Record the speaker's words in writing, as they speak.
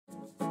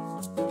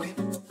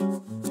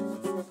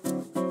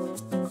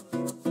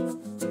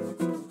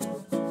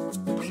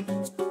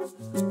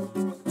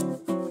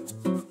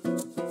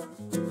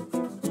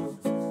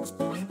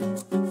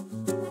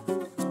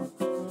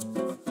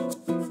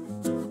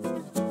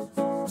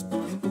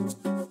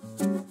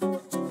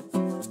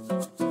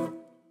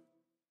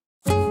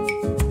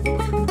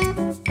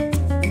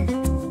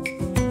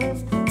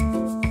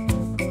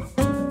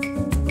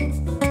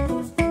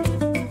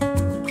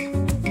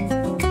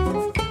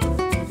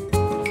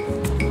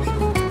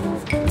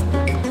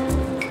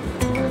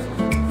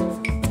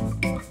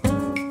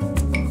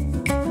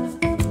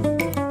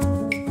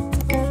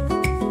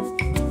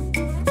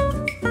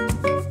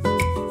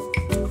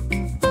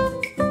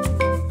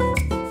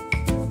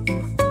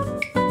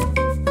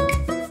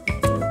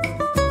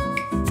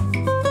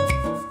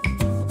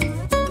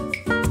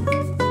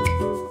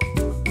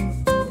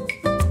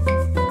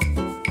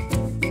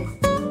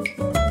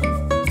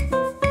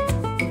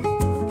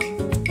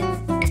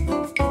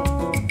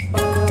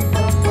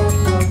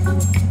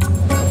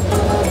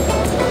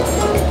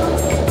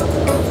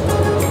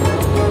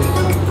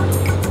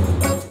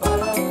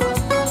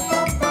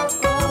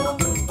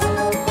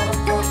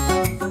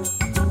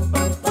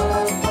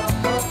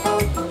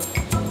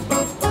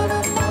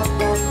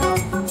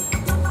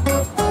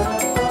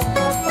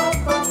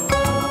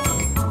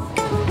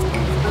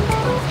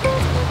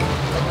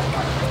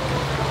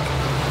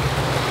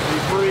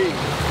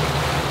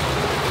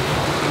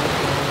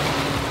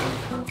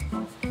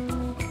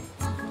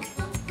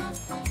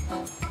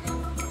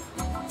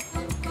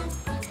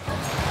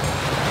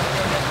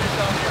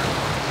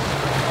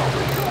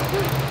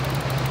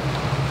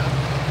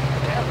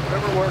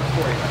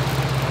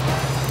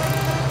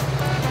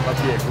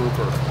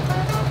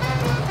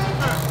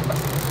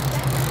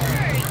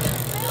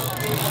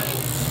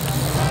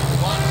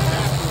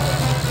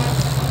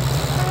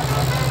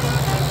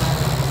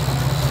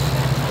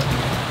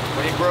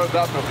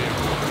What's up with you?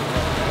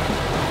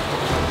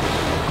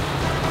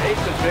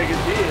 Nate's as big as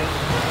he is.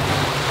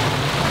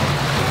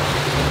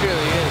 He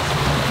really is.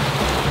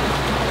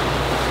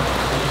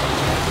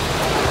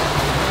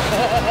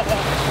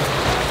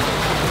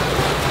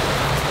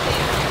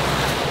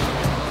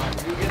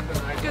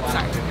 Good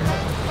start.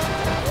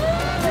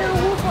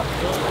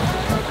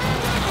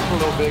 A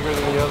little bigger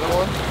than the other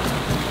one.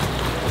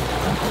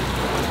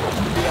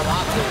 Be a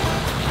lot bigger.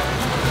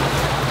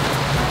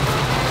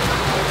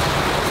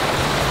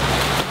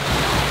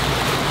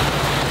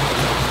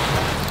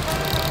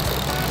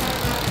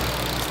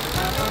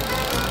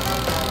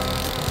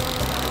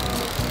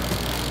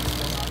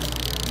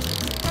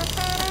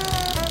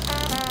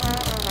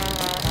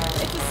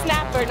 It's a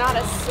snapper, not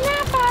a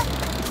snapper.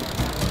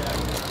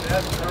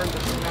 That's turned the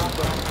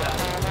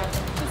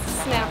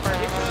snapper.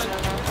 It's a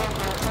snapper.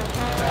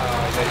 No,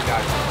 they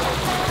got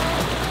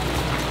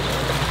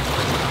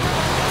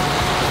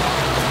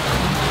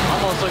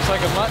Almost looks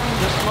like a mutton,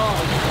 just small.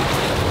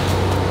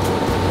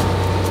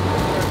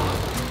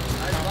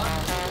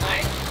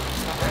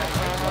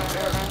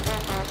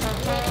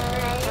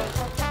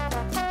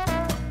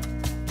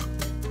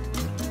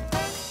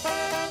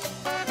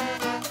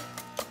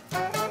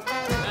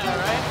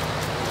 Alright.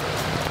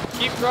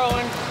 Keep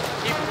growing,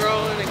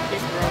 and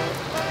keep growing.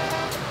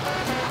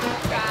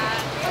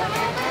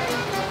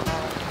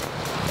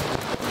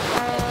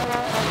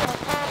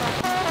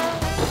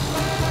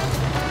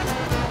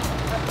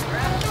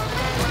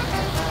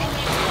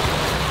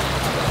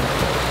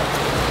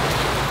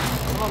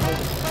 Come on,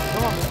 baby.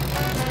 Come on, baby.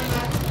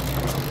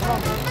 Come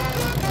on, baby.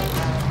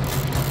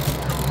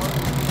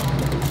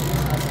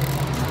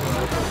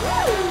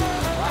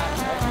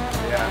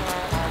 Yeah.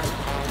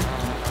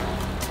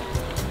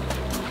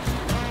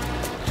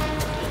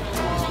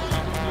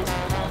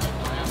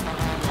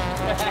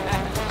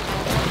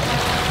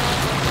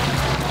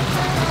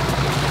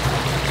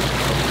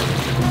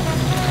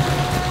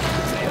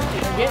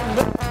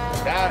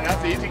 Yeah,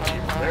 that's easy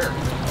keeper there.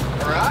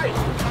 All right.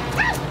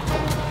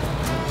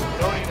 You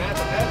don't even have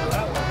to measure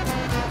that one.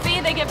 See,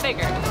 they get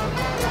bigger.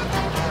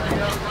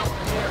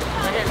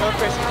 Okay, go,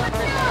 Chrissy.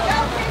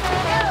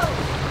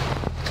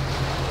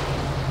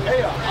 Hey,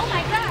 Oh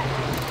my God.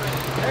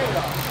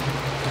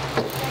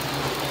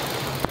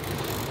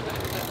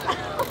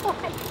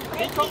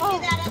 hey, Come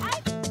on.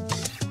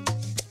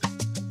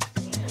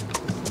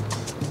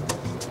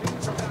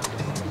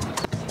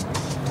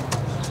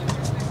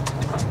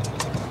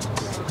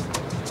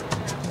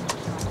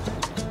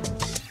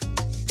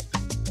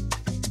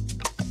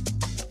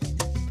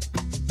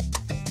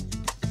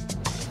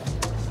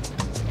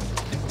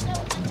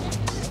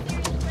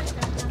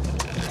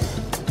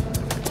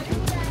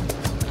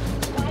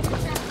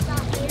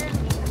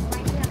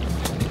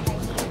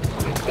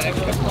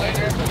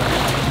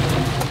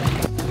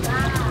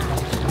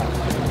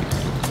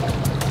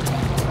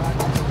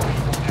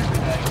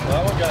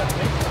 That one got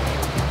me.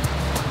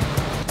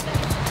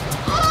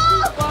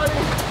 Oh! Buddy.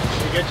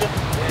 Did he get you?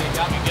 Yeah, you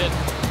got me good.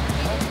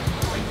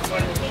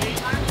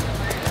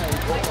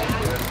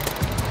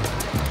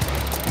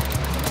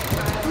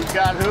 Who's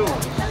got who?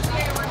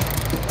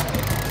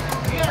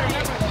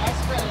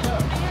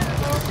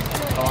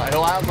 Oh,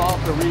 he'll have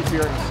off the reef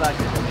here in a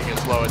second and you can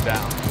slow it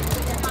down.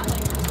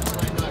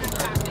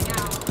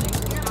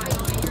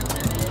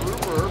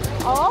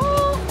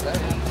 Oh.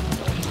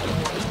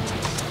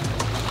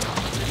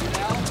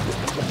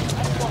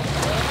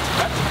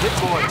 That's a big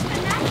boy.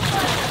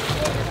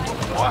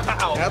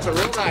 Wow. That's a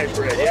real nice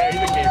red. Yeah,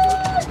 he's a keeper.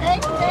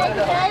 Thank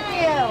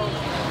you.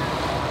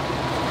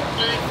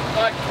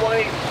 Like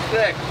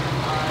 26.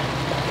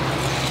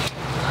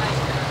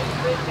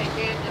 They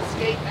can't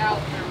escape out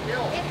their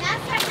milk. If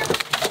that's how you're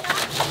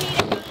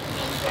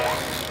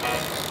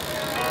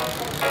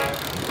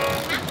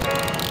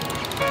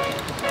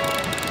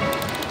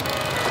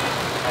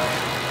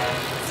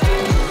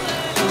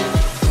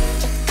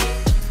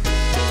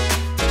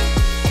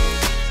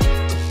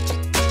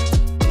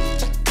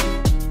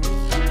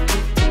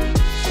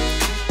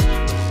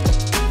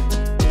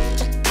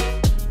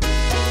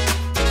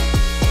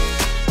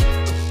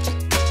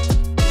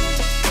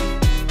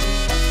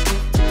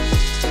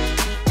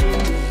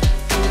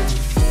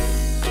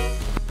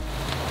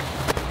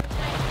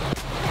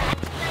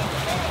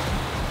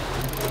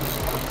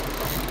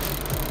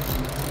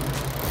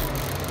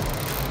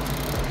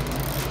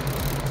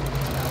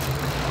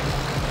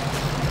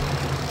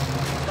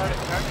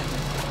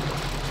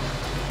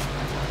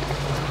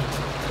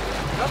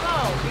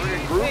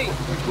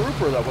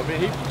Grouper though, I mean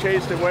he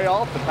chased it way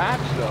off the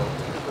patch though.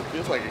 It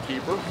feels like a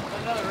keeper.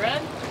 Another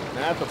red?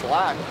 That's a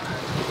black.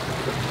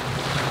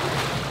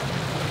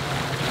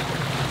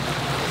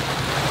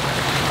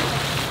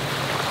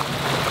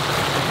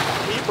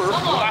 Keeper.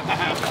 Wow.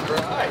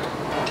 Right.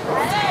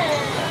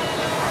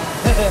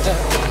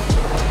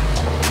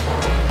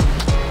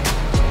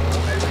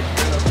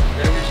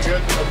 Maybe we should go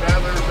to the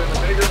feathers and the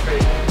bigger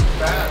fish.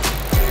 Bad.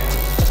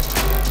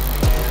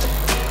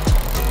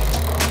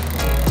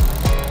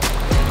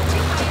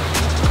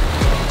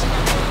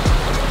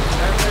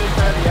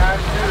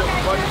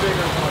 Much bigger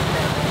than one.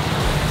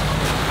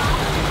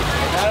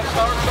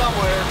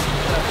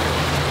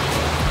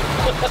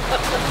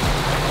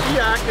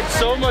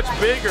 much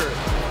bigger.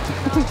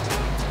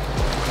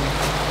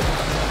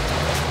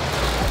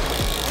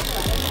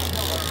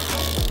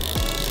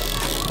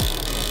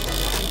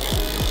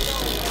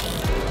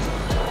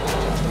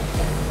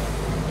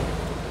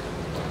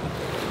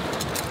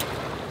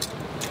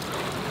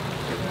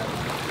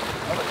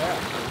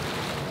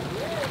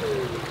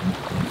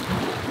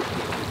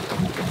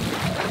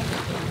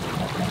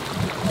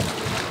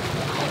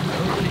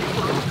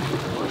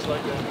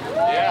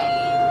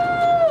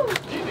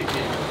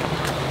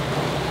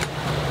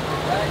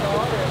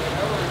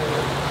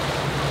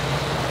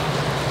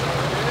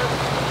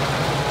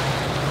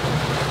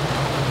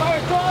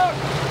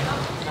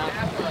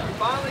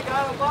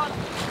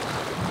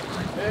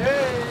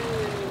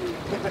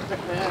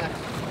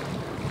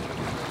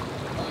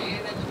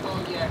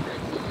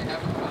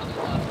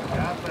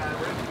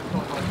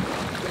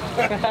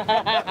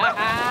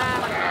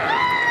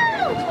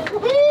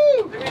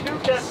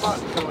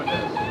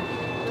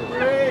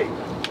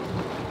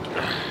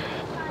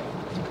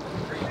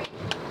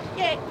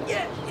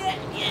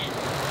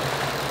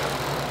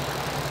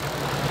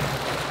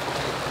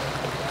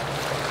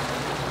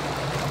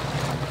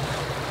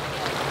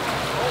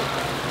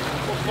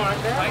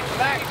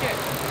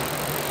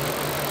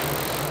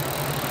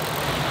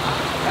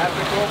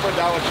 After Cooper,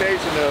 that was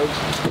chasing those.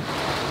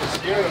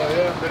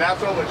 Yeah. But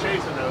that's all we're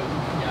chasing those.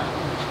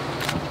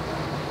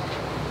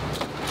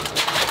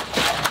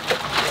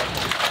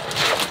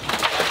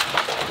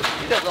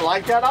 He doesn't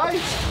like that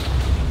ice.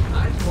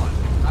 Nice one.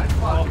 Nice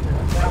one.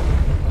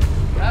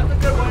 That's a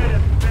good way to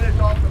finish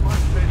off the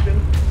munch fishing.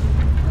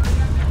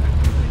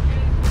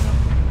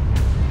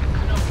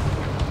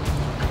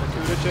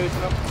 Cuda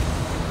chasing them.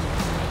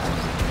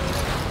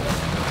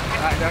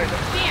 Alright, there you go.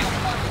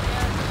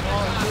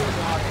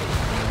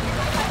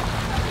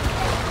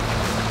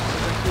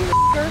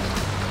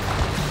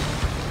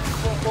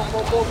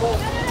 Whoa.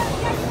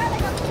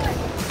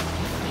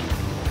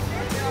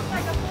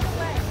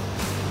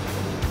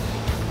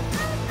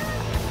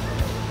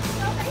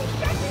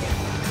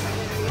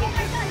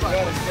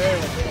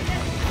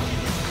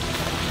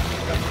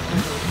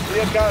 We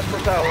have got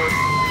propeller.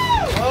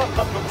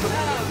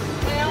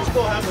 You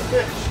still have the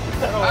fish.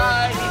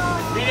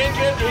 He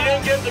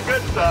didn't get the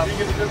good stuff. He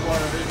didn't get the good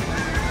one, did he?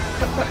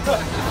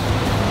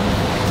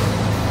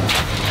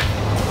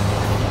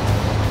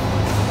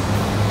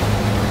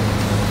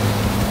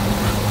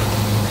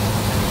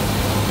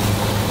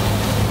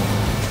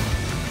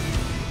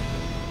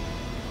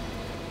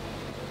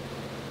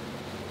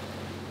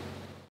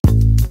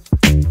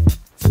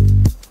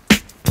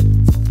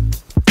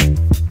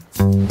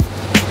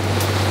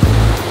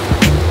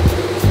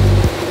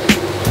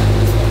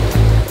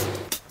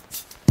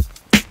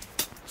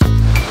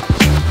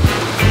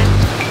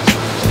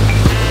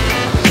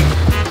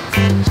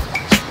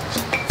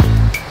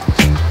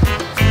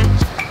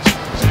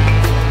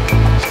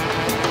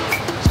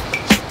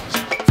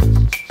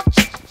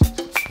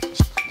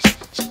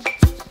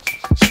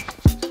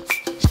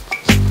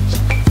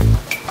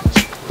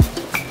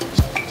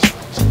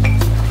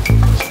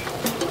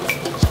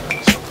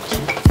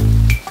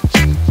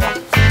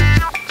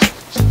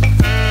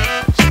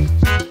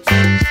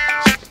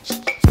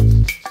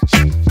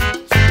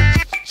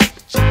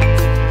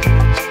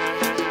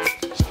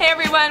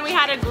 We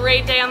had a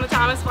great day on the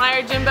Thomas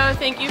Flyer. Jimbo,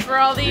 thank you for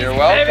all these You're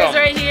welcome. babies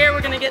right here.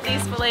 We're gonna get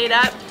these filleted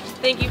up.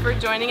 Thank you for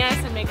joining us,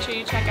 and make sure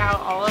you check out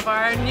all of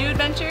our new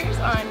adventures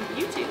on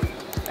YouTube.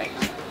 Right.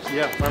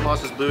 Yeah, my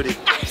lost his booty.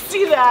 I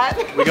see that.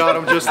 We got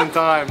him just in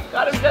time.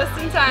 Got him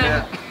just in time.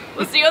 Yeah.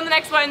 We'll see you on the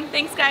next one.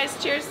 Thanks guys,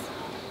 cheers.